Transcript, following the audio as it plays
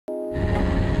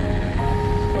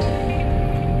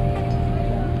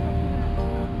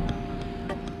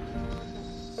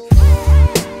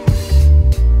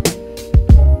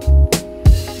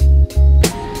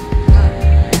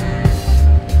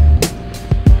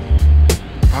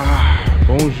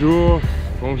Bonjour,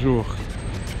 bonjour.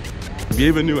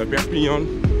 Bienvenue à Perpignan.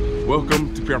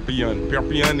 Welcome to Perpignan.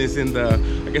 Perpignan is in the,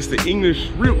 I guess the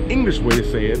real English way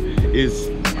to say it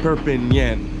is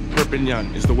Perpignan.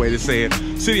 Perpignan is the way to say it.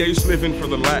 City I used to live in for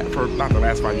not the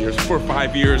last 5 years, for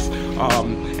 5 years,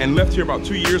 and left here about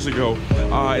 2 years ago.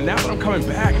 And now that I'm coming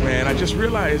back, man, I just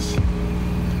realized,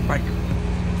 like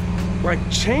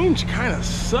change kind of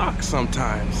sucks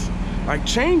sometimes. Like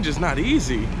change is not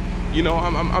easy. You know,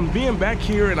 I'm being back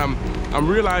here and I'm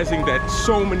realizing that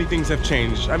so many things have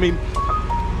changed. I mean,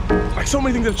 like so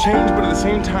many things have changed, but at the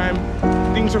same time,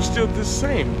 things are still the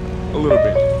same a little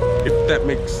bit. If that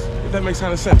makes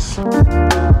kind of sense.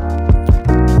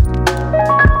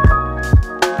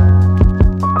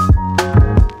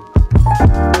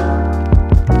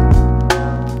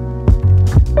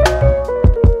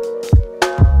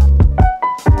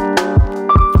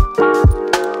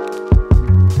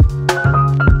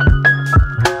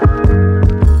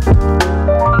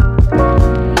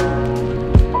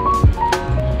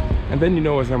 Then, you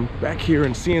know, as I'm back here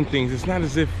and seeing things, it's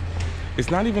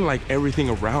not even like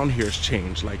everything around here has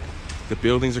changed. Like the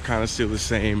buildings are kind of still the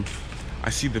same.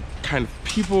 I see the kind of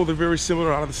people, they're very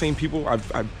similar, a lot of the same people.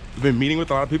 I've been meeting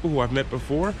with a lot of people who I've met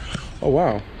before. Oh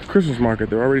wow, Christmas market,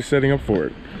 they're already setting up for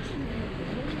it.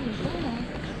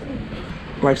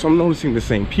 Like, so I'm noticing the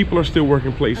same people are still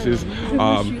working places.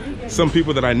 Some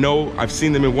people that I know, I've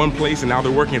seen them in one place and now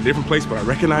they're working at a different place, but I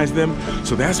recognize them.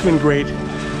 So that's been great.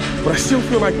 But I still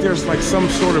feel like there's like some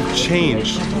sort of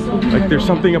change. Like there's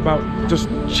something about just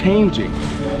changing.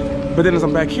 But then as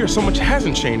I'm back here, so much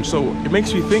hasn't changed. So it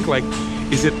makes me think, like,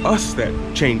 is it us that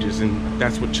changes? And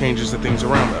that's what changes the things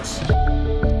around us.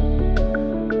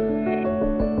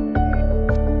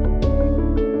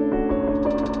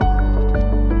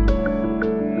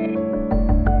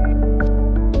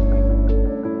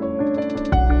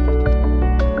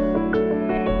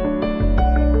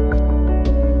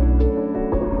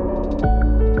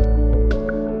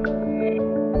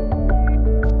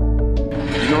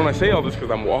 I say all this because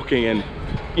I'm walking, and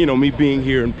you know, me being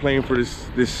here and playing for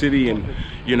this city, and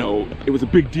you know, it was a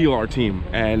big deal, our team,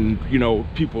 and you know,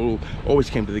 people always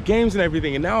came to the games and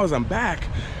everything. And now as I'm back,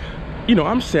 you know,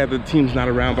 I'm sad that the team's not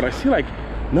around, but I see like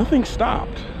nothing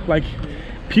stopped. Like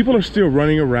people are still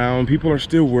running around, people are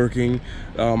still working.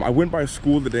 I went by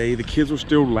school today, the kids were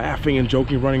still laughing and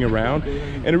joking, running around,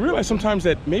 and I realized sometimes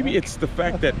that maybe it's the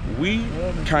fact that we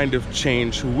kind of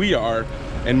change who we are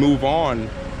and move on,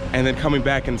 and then coming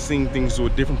back and seeing things to a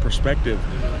different perspective.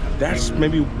 That's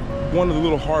maybe one of the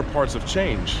little hard parts of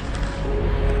change.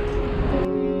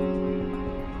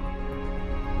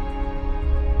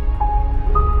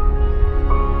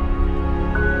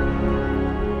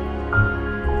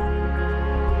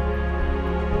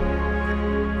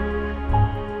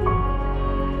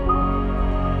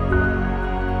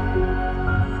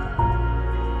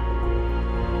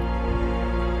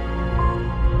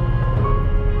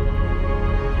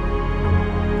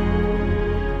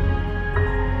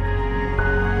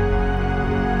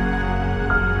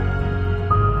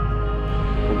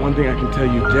 One thing I can tell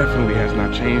you definitely has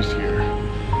not changed here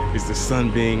is the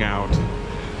sun being out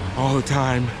all the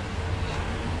time.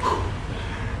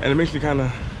 And it makes me kind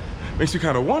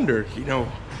of wonder, you know,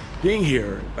 being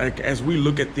here, like as we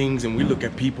look at things and we look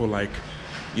at people, like,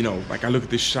 you know, like I look at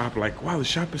this shop like, wow, the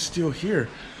shop is still here,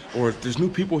 or there's new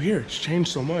people here, it's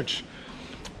changed so much.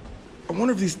 I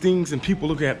wonder if these things and people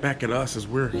look back at us as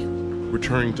we're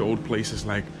returning to old places,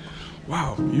 like,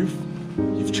 wow,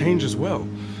 you've changed as well.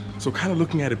 So kind of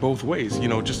looking at it both ways, you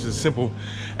know, just as a simple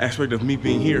aspect of me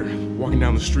being here, walking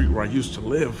down the street where I used to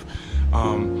live,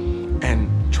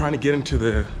 and trying to get into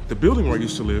the building where I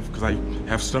used to live, because I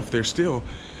have stuff there still.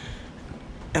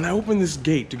 And I opened this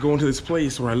gate to go into this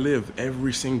place where I live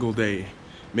every single day,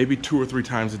 maybe 2 or 3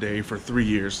 times a day for 3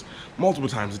 years, multiple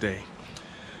times a day.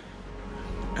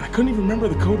 And I couldn't even remember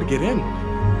the code to get in,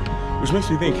 which makes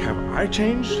me think, have I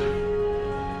changed?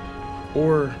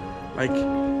 Or like,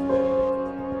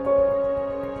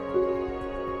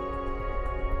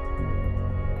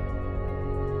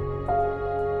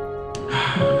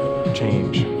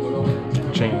 change.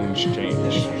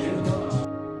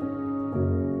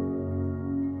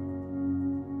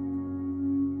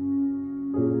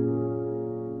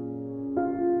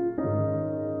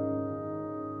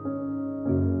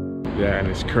 Yeah, and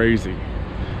it's crazy.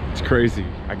 It's crazy.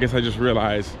 I guess I just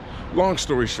realized, long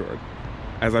story short,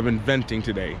 as I've been venting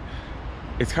today,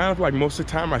 it's kind of like most of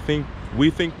the time we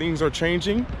think things are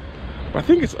changing, but I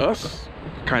think it's us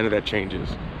kind of that changes.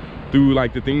 Through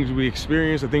like the things we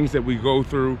experience, the things that we go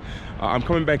through. I'm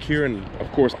coming back here, and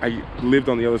of course I lived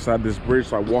on the other side of this bridge,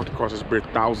 so I walked across this bridge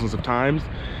thousands of times.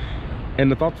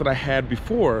 And the thoughts that I had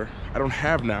before, I don't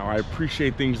have now. I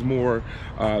appreciate things more,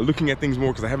 looking at things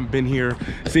more because I haven't been here,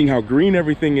 seeing how green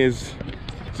everything is.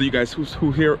 So you guys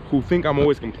who think I'm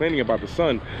always complaining about the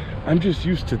sun, I'm just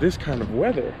used to this kind of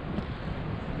weather.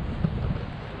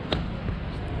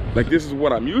 Like, this is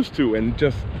what I'm used to, and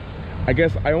just, I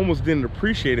guess I almost didn't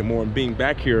appreciate it more, and being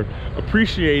back here,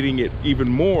 appreciating it even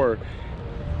more,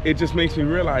 it just makes me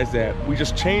realize that we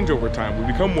just change over time. We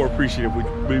become more appreciative.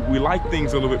 We like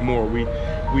things a little bit more. We're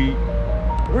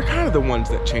kind of the ones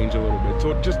that change a little bit.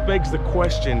 So it just begs the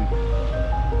question,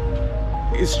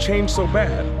 is change so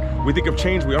bad? We think of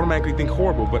change, we automatically think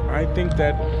horrible, but I think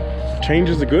that change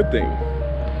is a good thing.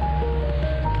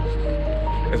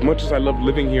 As much as I love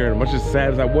living here, and as much as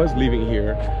sad as I was leaving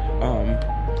here,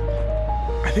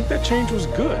 I think that change was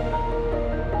good.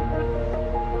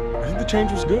 I think the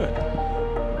change was good.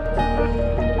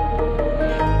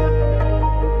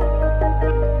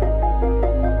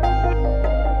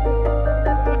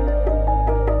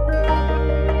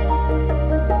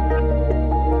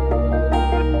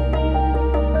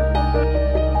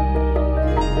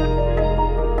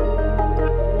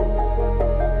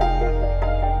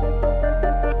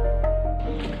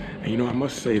 You know, I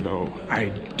must say though, I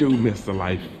do miss the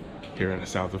life here in the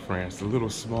south of France. The little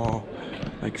small,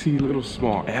 little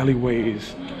small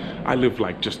alleyways. I live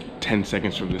like just 10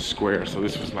 seconds from this square, so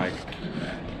this was like,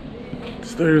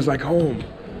 this is like home.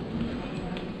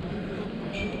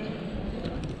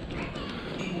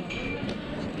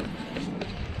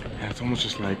 And it's almost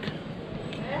just like,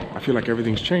 I feel like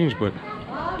everything's changed, but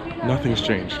nothing's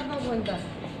changed.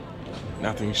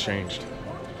 Nothing's changed.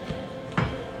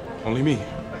 Only me.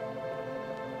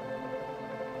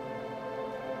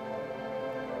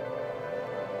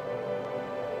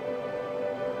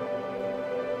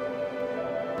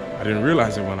 I didn't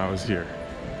realize it when I was here,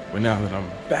 but now that I'm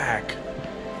back,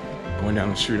 going down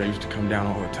the street I used to come down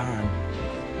all the time,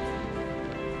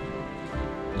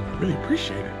 I really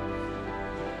appreciate it.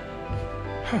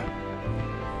 Huh.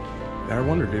 And I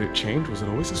wonder, did it change? Was it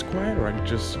always this quiet, or I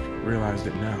just realized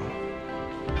it now?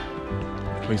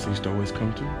 The place I used to always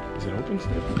come to, is it open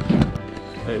still?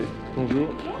 Hey, bonjour.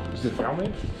 C'est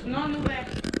fermé? Non, ouvert.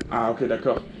 Ah, ok,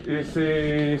 d'accord. Et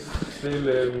c'est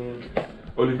le...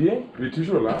 Olivier, il est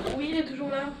toujours là? Oui, il est toujours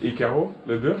là. Et Caro,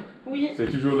 les deux? Oui. C'est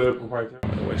toujours le propriétaire?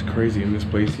 Oh, it's crazy in this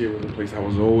place here, the place I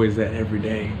was always at every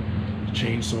day. It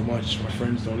changed so much, my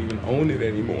friends don't even own it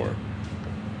anymore.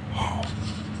 Oh.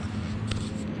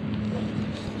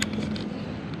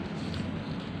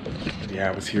 Yeah,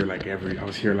 I was here like every day.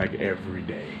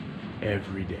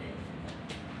 Every day.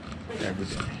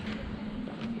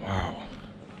 Wow.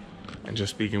 And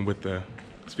just speaking with the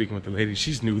lady,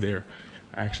 she's new there.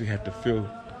 I actually had to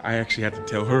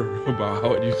tell her about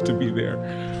how it used to be there,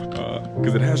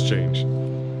 because it has changed.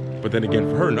 But then again,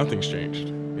 for her, nothing's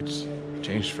changed. It's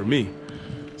changed for me.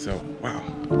 So, wow.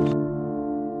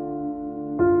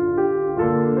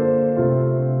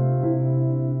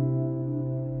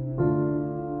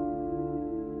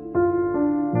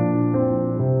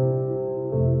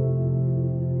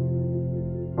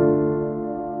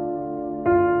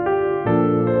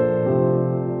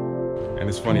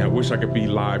 It's funny, I wish I could be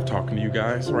live talking to you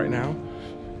guys right now,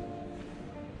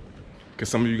 because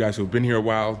some of you guys who have been here a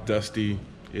while, Dusty,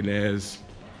 Inez,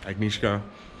 Agnieszka,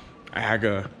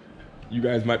 Aga, you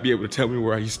guys might be able to tell me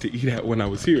where I used to eat at when I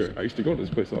was here. I used to go to this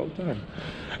place all the time.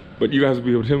 But you guys will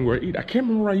be able to tell me where I eat. I can't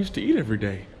remember where I used to eat every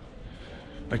day.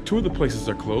 Like, 2 of the places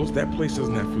are closed. That place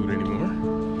doesn't have food anymore.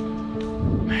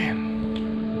 Man.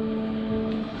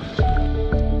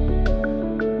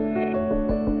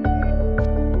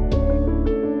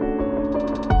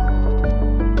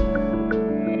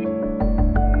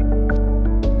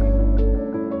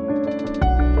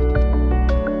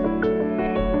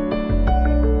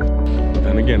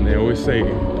 Again, they always say the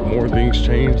more things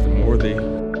change, the more they...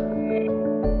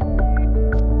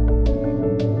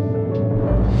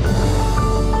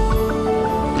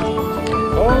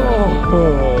 Oh,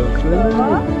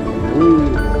 salut. Oui.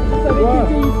 Je savais que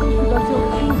t'étais ici, je suis pas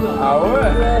surprise. Ah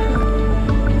ouais?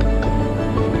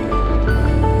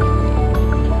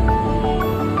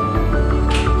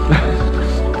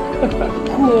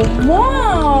 Comment?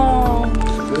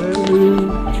 Salut.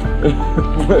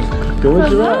 Comment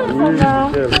tu vas? Oui,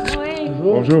 nickel. Oui.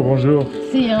 Bonjour, bonjour.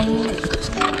 C'est un...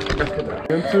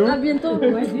 Bientôt. À bientôt.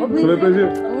 Ouais. Ça fait plaisir.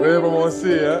 Oui, moi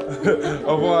aussi. Hein.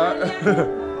 Au revoir.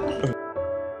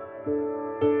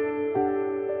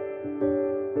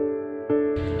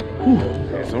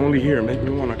 It's only here, make me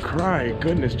want to cry.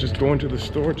 Goodness, just going to the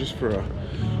store just for a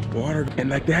water. And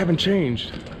like, they haven't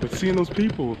changed. But seeing those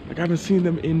people, like, I haven't seen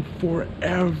them in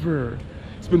forever.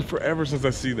 It's been forever since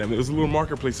I see them. It was a little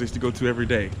marketplace I used to go to every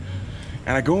day.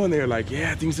 And I go in there like,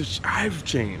 yeah, things I've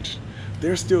changed.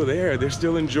 They're still there. They're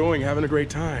still enjoying, having a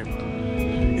great time.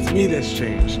 It's me that's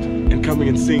changed. And coming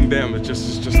and seeing them, it's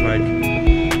just like,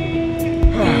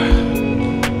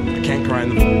 I can't cry in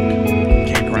the vlog.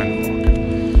 Can't cry in the vlog.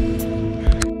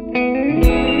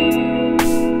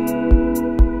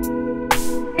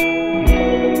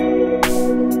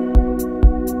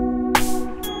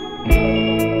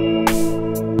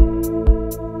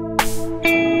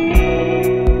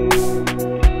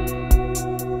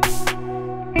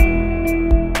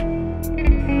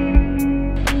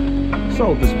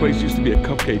 So this place used to be a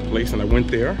cupcake place, and I went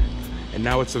there, and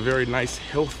now it's a very nice,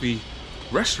 healthy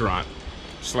restaurant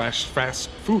slash fast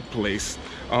food place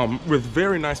with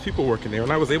very nice people working there,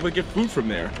 and I was able to get food from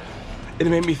there. And it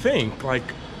made me think, like,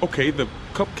 okay, the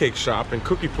cupcake shop and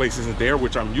cookie place isn't there,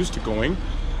 which I'm used to going,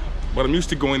 but I'm used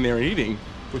to going there and eating,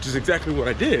 which is exactly what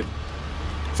I did.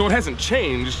 So it hasn't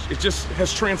changed, it just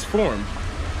has transformed.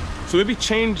 So maybe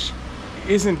change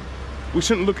isn't, we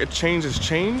shouldn't look at change as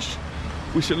change.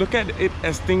 We should look at it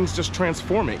as things just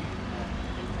transforming.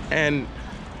 And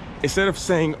instead of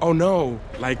saying, oh no,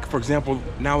 like for example,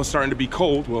 now it's starting to be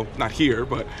cold. Well, not here,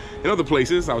 but in other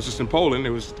places. I was just in Poland,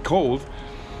 it was cold.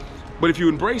 But if you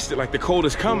embraced it, like the cold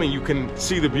is coming, you can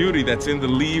see the beauty that's in the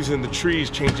leaves and the trees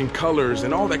changing colors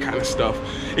and all that kind of stuff.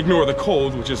 Ignore the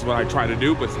cold, which is what I try to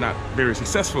do, but it's not very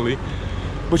successfully.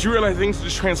 But you realize things are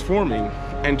just transforming.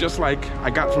 And just like I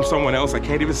got from someone else, I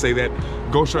can't even say that,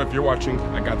 Gosha, if you're watching,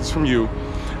 I got this from you,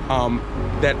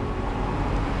 that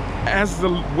as the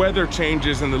weather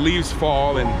changes and the leaves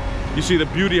fall and you see the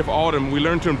beauty of autumn, we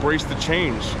learn to embrace the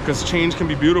change, because change can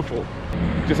be beautiful.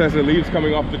 Just as the leaves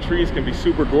coming off the trees can be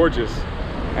super gorgeous.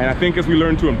 And I think as we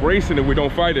learn to embrace it and we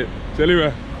don't fight it.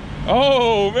 Salut.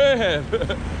 Oh man!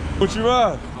 Où tu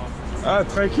vas? Ah,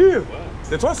 tranquille.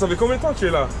 Et toi, ça fait combien de temps que tu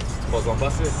es là? 3 ans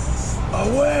passés. Ah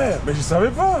ouais, mais je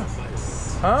savais pas.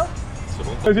 Huh?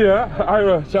 Vas-y, hein?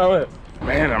 Alright, ciao.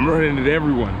 Man, I'm running into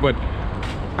everyone, but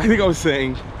I think I was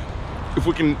saying, if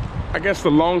we can, I guess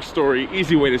the long story,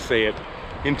 easy way to say it,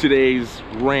 in today's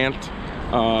rant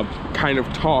kind of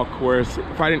talk, whereas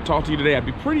if I didn't talk to you today, I'd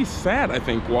be pretty sad, I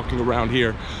think, walking around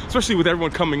here, especially with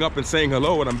everyone coming up and saying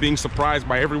hello, and I'm being surprised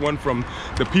by everyone, from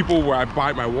the people where I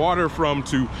buy my water from,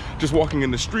 to just walking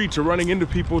in the street, to running into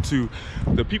people, to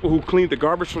the people who clean the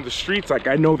garbage from the streets. Like,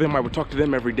 I know them, I would talk to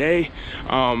them every day.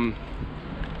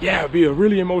 Yeah, it'd be a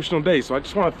really emotional day. So I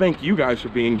just want to thank you guys for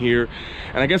being here.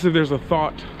 And I guess if there's a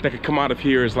thought that could come out of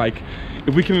here is like,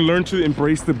 if we can learn to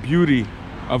embrace the beauty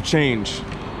of change.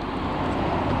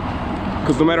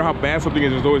 Because no matter how bad something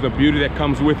is, there's always a beauty that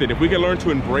comes with it. If we can learn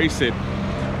to embrace it,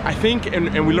 I think,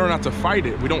 and we learn not to fight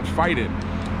it, we don't fight it,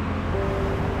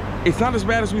 it's not as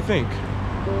bad as we think.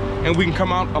 And we can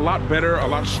come out a lot better, a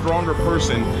lot stronger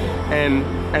person. And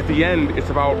at the end,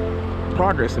 it's about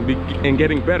progress and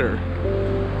getting better.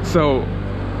 So,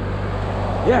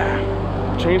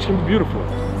 yeah, change can be beautiful.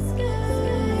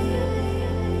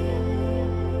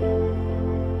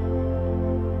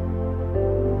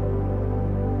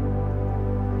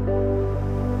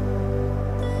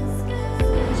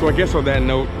 So I guess on that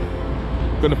note,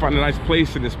 I'm gonna find a nice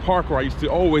place in this park where I used to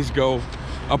always go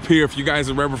up here. If you guys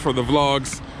remember from the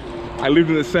vlogs, I lived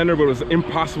in the center, but it was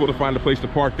impossible to find a place to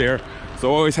park there.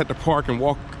 So I always had to park and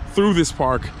walk through this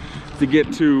park to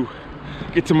get to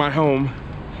my home.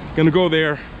 Gonna go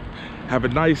there, have a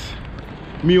nice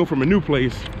meal from a new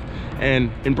place,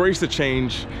 and embrace the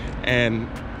change. And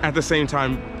at the same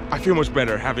time, I feel much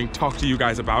better having talked to you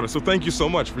guys about it. So thank you so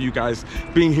much for you guys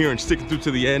being here and sticking through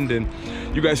to the end, and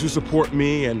you guys who support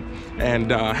me, and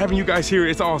having you guys here.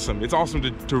 It's awesome. It's awesome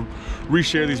to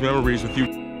reshare these memories with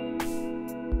you.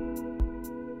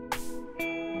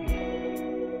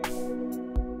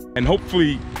 And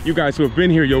hopefully you guys who have been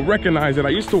here, you'll recognize that I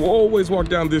used to always walk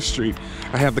down this street.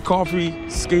 I have the coffee,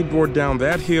 skateboard down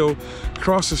that hill,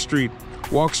 cross the street,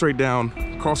 walk straight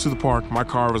down, cross through the park. My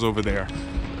car was over there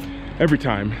every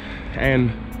time.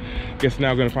 And I guess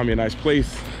now I'm gonna find me a nice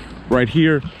place right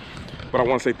here. But I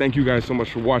want to say thank you guys so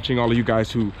much for watching, all of you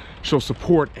guys who show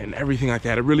support and everything like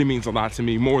that. It really means a lot to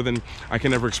me, more than I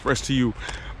can ever express to you,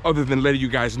 other than letting you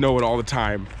guys know it all the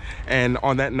time. And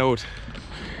on that note,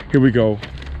 here we go.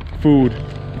 Food.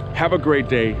 Have a great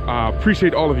day.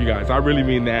 Appreciate all of you guys. I really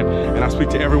mean that. And I'll speak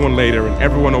to everyone later. And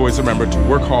everyone always remember to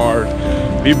work hard,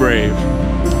 be brave,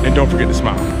 and don't forget to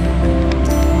smile.